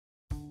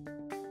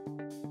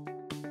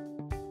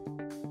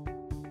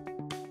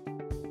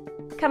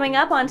Coming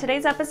up on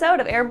today's episode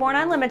of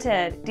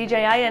Airborne-Unlimited,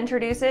 DJI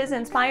introduces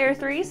Inspire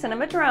 3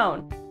 cinema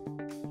drone.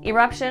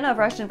 Eruption of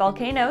Russian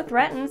volcano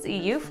threatens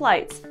EU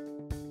flights.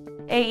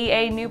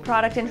 AEA new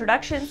product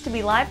introductions to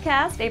be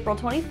livecast April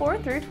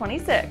 24th through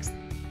 26th.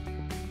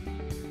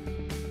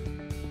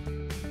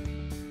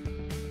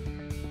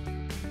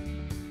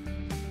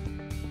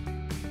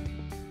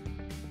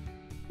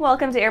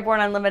 Welcome to Airborne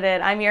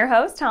Unlimited. I'm your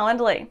host,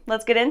 Holland Lee.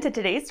 Let's get into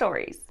today's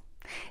stories.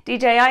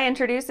 DJI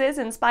introduces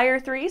Inspire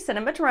 3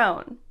 cinema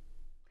drone.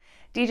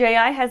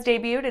 DJI has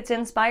debuted its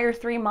Inspire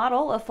 3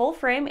 model, a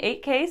full-frame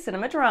 8K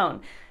cinema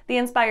drone. The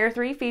Inspire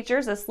 3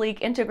 features a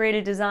sleek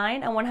integrated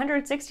design, a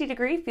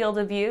 160-degree field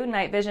of view,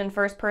 night vision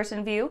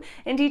first-person view,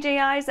 and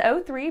DJI's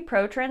O3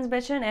 Pro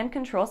transmission and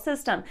control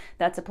system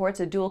that supports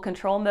a dual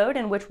control mode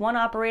in which one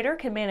operator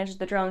can manage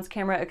the drone's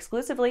camera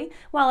exclusively,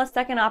 while a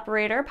second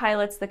operator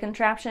pilots the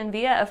contraption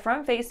via a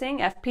front-facing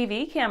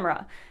FPV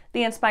camera.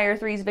 The Inspire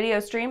 3's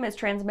video stream is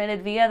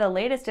transmitted via the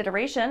latest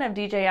iteration of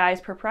DJI's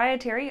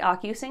proprietary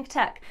OcuSync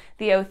tech,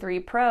 the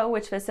O3 Pro,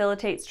 which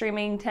facilitates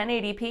streaming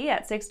 1080p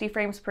at 60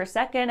 frames per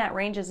second at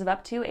ranges of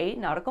up to 8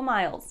 nautical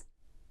miles.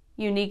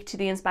 Unique to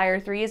the Inspire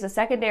 3 is a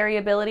secondary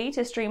ability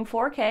to stream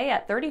 4K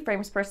at 30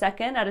 frames per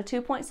second at a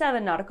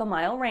 2.7 nautical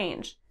mile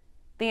range.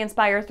 The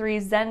Inspire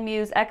 3's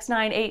ZenMuse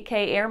X9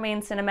 8K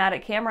Airmain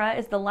cinematic camera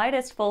is the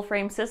lightest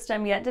full-frame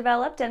system yet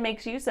developed and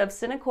makes use of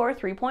Cinecore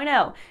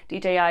 3.0,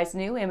 DJI's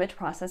new image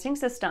processing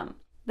system.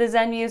 The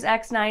ZenMuse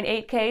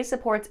X9 8K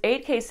supports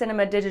 8K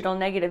cinema digital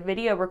negative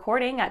video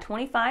recording at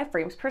 25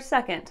 frames per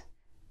second.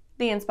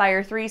 The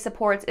Inspire 3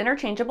 supports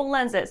interchangeable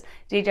lenses.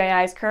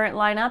 DJI's current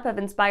lineup of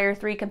Inspire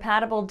 3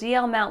 compatible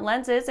DL mount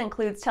lenses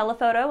includes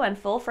telephoto and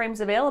full frames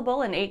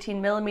available in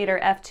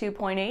 18mm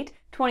f2.8,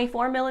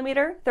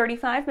 24mm,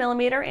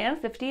 35mm,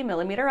 and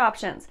 50mm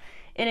options.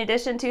 In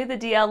addition to the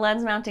DL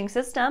lens mounting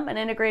system, an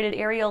integrated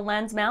aerial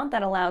lens mount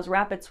that allows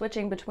rapid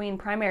switching between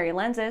primary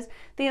lenses,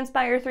 the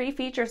Inspire 3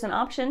 features an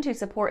option to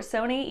support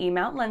Sony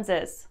E-mount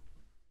lenses.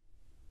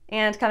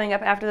 And coming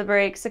up after the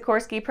break,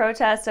 Sikorsky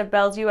protest of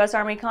Bell's U.S.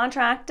 Army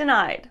contract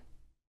denied.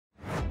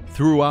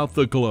 Throughout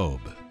the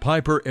globe,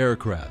 Piper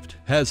Aircraft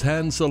has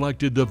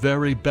hand-selected the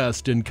very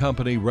best in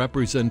company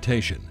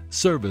representation,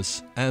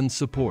 service, and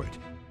support.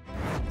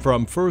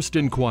 From first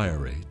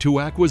inquiry to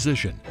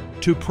acquisition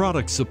to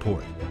product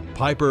support,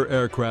 Piper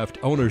Aircraft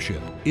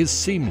ownership is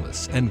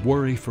seamless and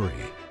worry-free.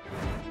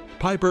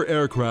 Piper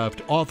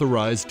Aircraft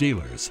authorized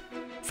dealers,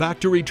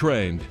 factory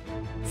trained,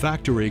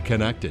 factory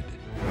connected.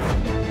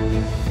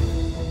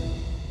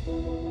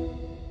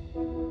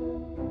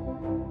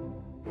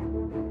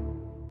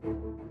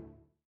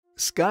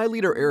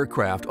 Skyleader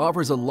Aircraft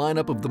offers a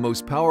lineup of the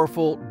most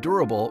powerful,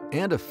 durable,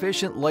 and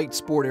efficient light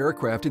sport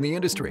aircraft in the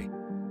industry.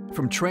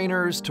 From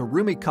trainers to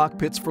roomy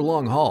cockpits for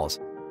long hauls,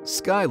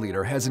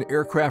 Skyleader has an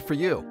aircraft for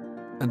you.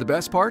 And the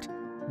best part?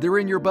 They're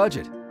in your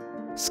budget.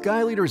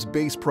 Skyleader's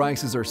base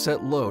prices are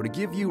set low to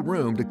give you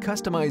room to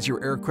customize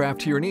your aircraft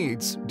to your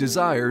needs,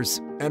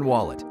 desires, and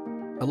wallet,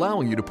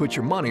 allowing you to put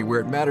your money where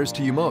it matters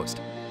to you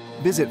most.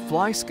 Visit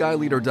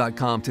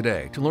flyskyleader.com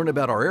today to learn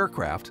about our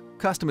aircraft,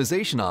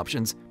 customization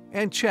options,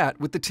 and chat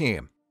with the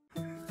team.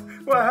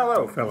 Well,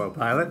 hello, fellow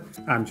pilot.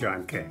 I'm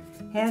John King.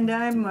 And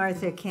I'm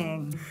Martha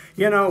King.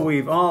 You know,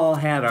 we've all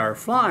had our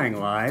flying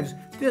lives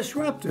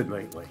disrupted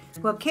lately.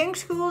 Well, King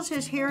Schools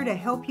is here to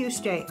help you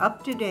stay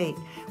up to date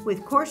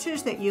with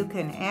courses that you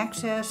can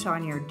access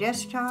on your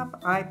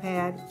desktop,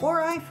 iPad,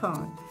 or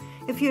iPhone.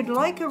 If you'd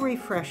like a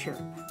refresher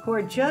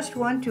or just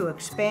want to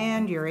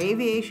expand your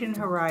aviation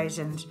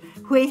horizons,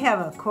 we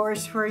have a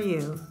course for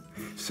you.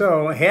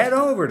 So head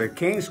over to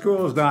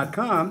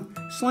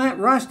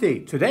kingschools.com/rusty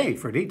today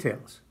for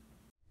details.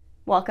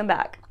 Welcome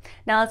back.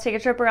 Now let's take a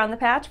trip around the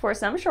patch for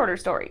some shorter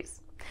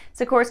stories.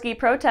 Sikorsky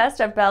protest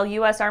of Bell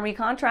U.S. Army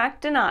contract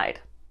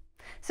denied.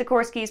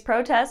 Sikorsky's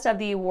protest of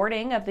the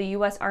awarding of the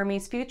U.S.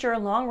 Army's future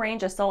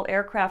long-range assault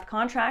aircraft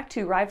contract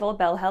to rival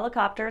Bell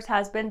helicopters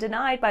has been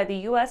denied by the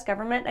U.S.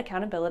 Government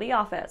Accountability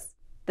Office.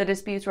 The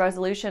dispute's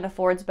resolution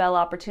affords Bell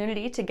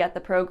opportunity to get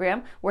the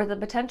program worth a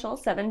potential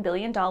 $7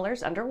 billion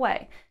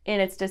underway.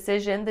 In its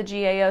decision, the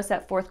GAO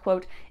set forth,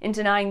 quote, "In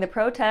denying the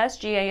protest,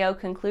 GAO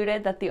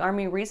concluded that the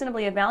Army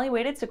reasonably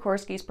evaluated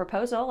Sikorsky's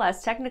proposal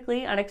as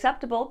technically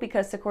unacceptable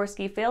because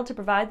Sikorsky failed to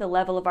provide the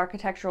level of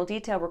architectural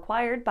detail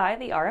required by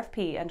the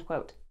RFP," end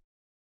quote.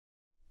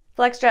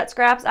 Flexjet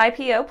Scraps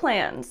IPO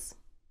plans.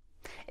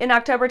 In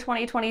October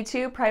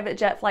 2022, private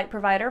jet flight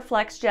provider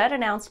Flexjet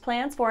announced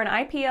plans for an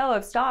IPO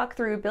of stock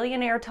through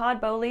billionaire Todd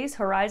Boehly's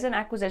Horizon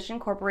Acquisition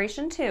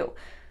Corporation II.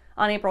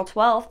 On April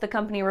 12th, the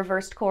company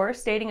reversed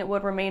course, stating it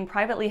would remain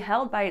privately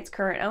held by its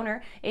current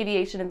owner,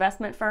 aviation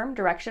investment firm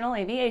Directional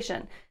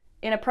Aviation.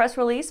 In a press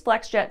release,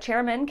 Flexjet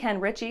chairman Ken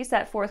Ritchie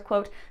set forth,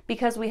 quote,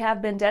 "Because we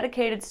have been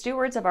dedicated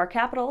stewards of our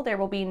capital, there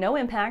will be no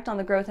impact on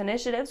the growth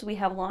initiatives we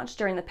have launched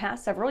during the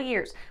past several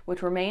years,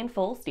 which remain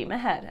full steam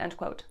ahead," end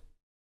quote.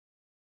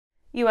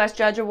 U.S.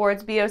 judge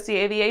awards BOC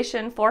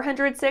Aviation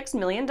 $406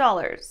 million.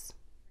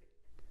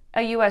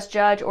 A U.S.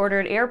 judge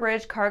ordered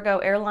Airbridge Cargo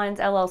Airlines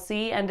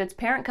LLC and its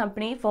parent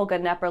company,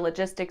 Volcanic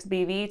Logistics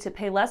BV, to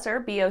pay lesser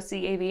BOC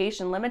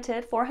Aviation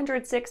Limited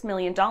 $406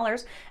 million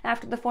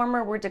after the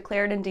former were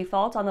declared in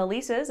default on the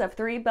leases of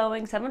 3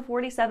 Boeing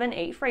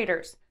 747-8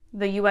 freighters.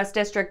 The U.S.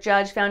 District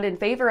Judge found in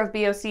favor of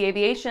BOC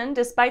Aviation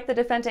despite the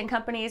defendant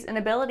company's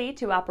inability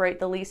to operate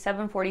the leased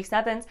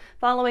 747s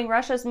following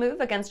Russia's move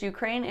against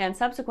Ukraine and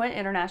subsequent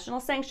international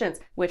sanctions,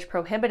 which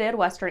prohibited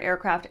Western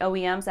aircraft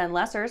OEMs and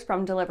lessors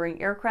from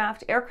delivering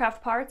aircraft,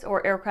 aircraft parts,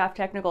 or aircraft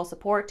technical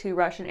support to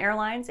Russian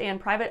airlines and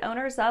private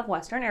owners of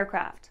Western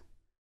aircraft.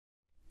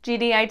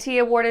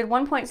 GDIT awarded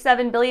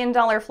 $1.7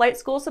 billion flight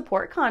school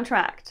support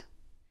contract.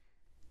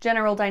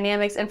 General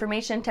Dynamics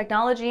Information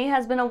Technology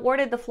has been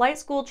awarded the Flight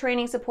School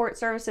Training Support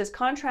Services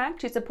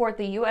contract to support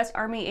the U.S.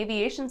 Army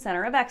Aviation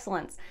Center of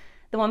Excellence.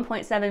 The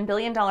 $1.7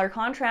 billion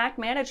contract,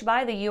 managed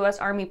by the U.S.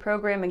 Army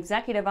Program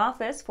Executive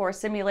Office for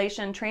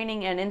Simulation,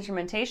 Training, and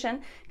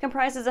Instrumentation,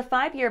 comprises a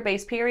 5-year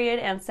base period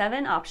and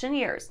 7 option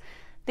years.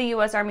 The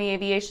U.S. Army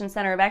Aviation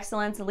Center of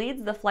Excellence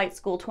leads the Flight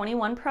School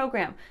 21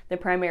 program, the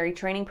primary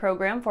training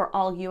program for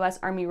all U.S.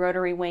 Army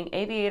Rotary Wing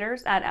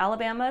aviators at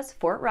Alabama's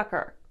Fort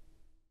Rucker.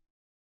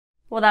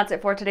 Well, that's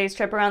it for today's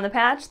trip around the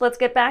patch. Let's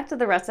get back to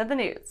the rest of the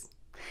news.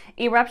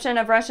 Eruption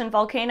of Russian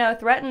volcano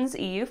threatens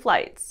EU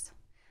flights.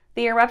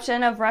 The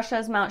eruption of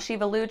Russia's Mount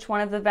Shiveluch,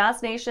 one of the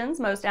vast nation's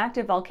most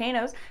active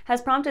volcanoes,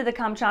 has prompted the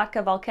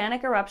Kamchatka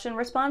Volcanic Eruption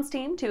Response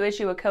Team to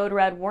issue a code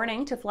red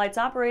warning to flights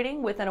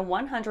operating within a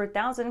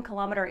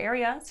 100,000-kilometer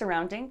area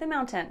surrounding the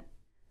mountain.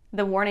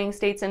 The warning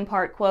states in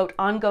part, quote,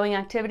 "Ongoing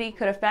activity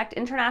could affect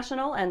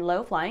international and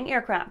low-flying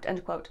aircraft,"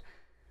 end quote.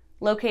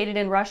 Located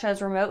in Russia's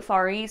remote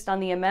Far East on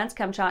the immense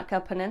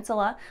Kamchatka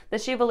Peninsula, the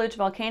Shiveluch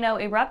volcano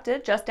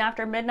erupted just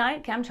after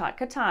midnight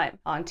Kamchatka time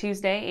on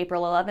Tuesday,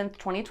 April 11,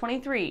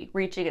 2023,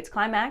 reaching its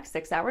climax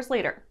 6 hours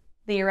later.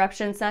 The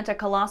eruption sent a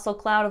colossal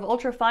cloud of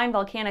ultrafine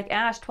volcanic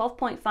ash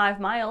 12.5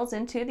 miles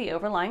into the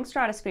overlying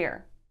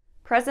stratosphere.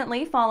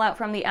 Presently, fallout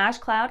from the ash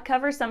cloud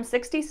covers some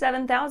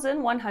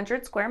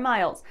 67,100 square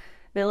miles.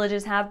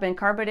 Villages have been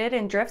carpeted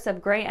in drifts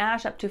of gray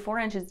ash up to 4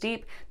 inches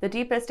deep, the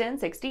deepest in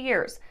 60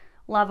 years.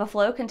 Lava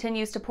flow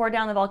continues to pour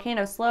down the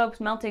volcano slopes,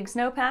 melting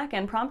snowpack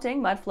and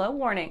prompting mudflow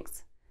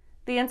warnings.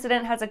 The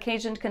incident has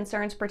occasioned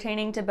concerns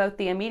pertaining to both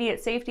the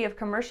immediate safety of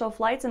commercial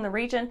flights in the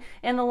region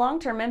and the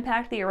long-term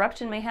impact the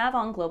eruption may have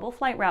on global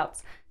flight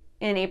routes.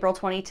 In April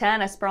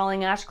 2010, a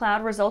sprawling ash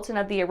cloud resulted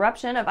in the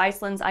eruption of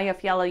Iceland's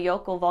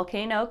Eyjafjallajökull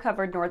volcano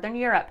covered northern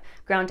Europe,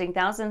 grounding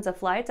thousands of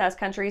flights as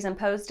countries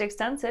imposed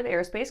extensive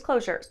airspace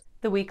closures.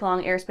 The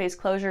week-long airspace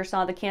closure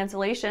saw the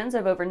cancellations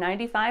of over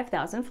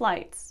 95,000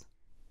 flights.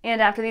 And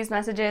after these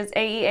messages,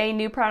 AEA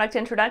New Product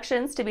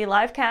Introductions to be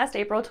livecast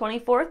April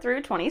 24th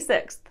through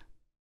 26th.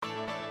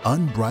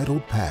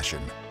 Unbridled passion,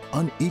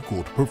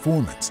 unequaled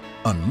performance,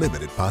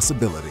 unlimited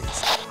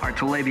possibilities.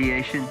 Hartzell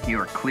Aviation, you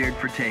are cleared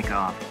for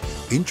takeoff.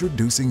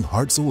 Introducing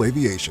Hartzell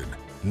Aviation,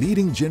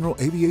 leading general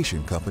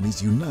aviation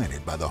companies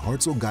united by the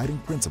Hartzell guiding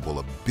principle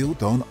of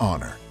built on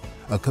honor,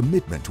 a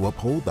commitment to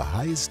uphold the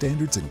highest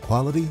standards in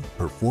quality,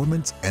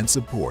 performance, and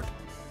support.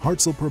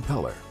 Hartzell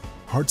Propeller,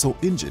 Hartzell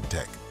Engine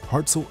Tech,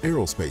 Hartzell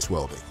Aerospace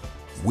Welding.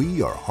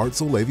 We are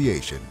Hartzell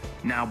Aviation.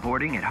 Now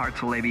boarding at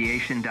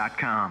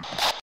hartzellaviation.com.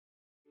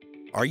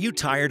 Are you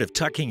tired of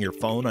tucking your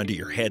phone under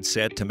your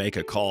headset to make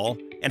a call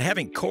and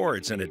having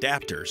cords and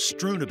adapters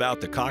strewn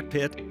about the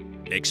cockpit?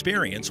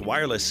 Experience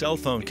wireless cell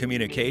phone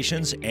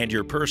communications and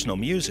your personal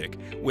music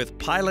with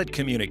Pilot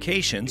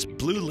Communications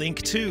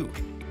BlueLink 2.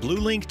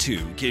 BlueLink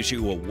 2 gives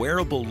you a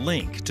wearable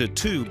link to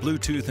 2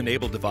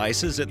 Bluetooth-enabled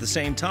devices at the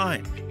same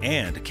time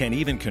and can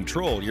even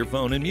control your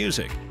phone and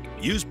music.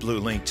 Use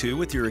BlueLink 2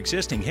 with your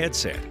existing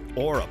headset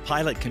or a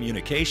Pilot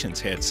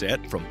Communications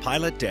headset from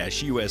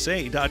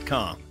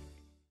pilot-usa.com.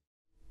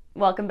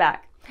 Welcome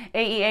back.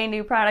 AEA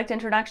New Product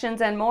Introductions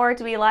and more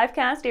to be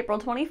livecast April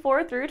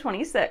 24th through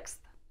 26th.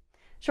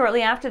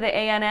 Shortly after the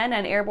ANN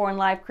and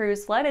Airborne-LIVE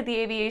crews flooded the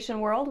aviation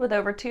world with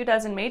over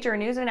 24 major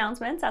news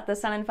announcements at the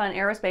Fun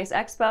Aerospace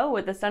Expo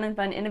with the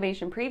Fun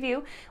Innovation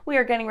Preview, we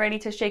are getting ready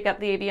to shake up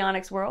the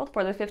avionics world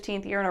for the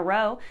 15th year in a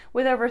row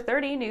with over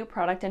 30 new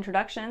product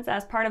introductions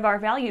as part of our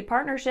valued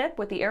partnership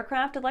with the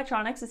Aircraft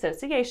Electronics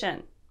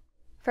Association.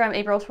 From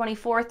April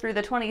 24th through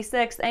the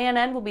 26th,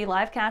 ANN will be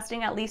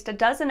livecasting at least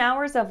 12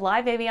 hours of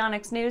live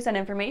avionics news and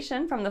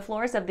information from the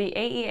floors of the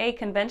AEA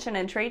Convention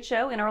and Trade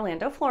Show in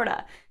Orlando,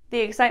 Florida. The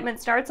excitement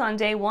starts on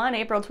day 1,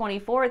 April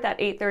 24th at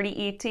 8:30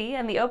 ET,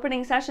 and the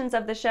opening sessions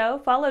of the show,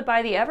 followed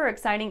by the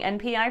ever-exciting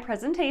NPI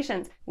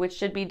presentations, which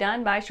should be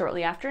done by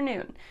shortly after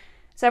noon.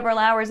 Several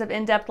hours of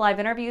in-depth live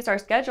interviews are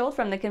scheduled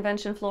from the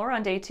convention floor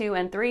on day 2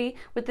 and 3,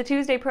 with the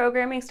Tuesday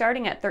programming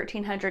starting at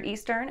 1300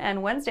 Eastern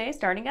and Wednesday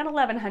starting at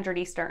 1100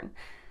 Eastern.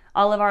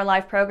 All of our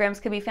live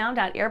programs can be found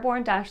at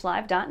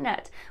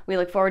airborne-live.net. We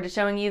look forward to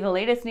showing you the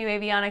latest new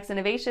avionics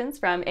innovations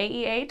from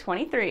AEA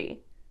 23.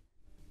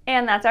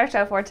 And that's our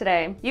show for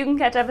today. You can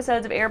catch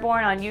episodes of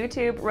Airborne on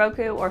YouTube,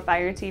 Roku, or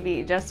Fire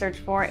TV. Just search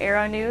for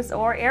Aero-News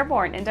or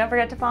Airborne, and don't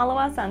forget to follow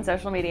us on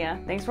social media.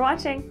 Thanks for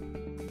watching.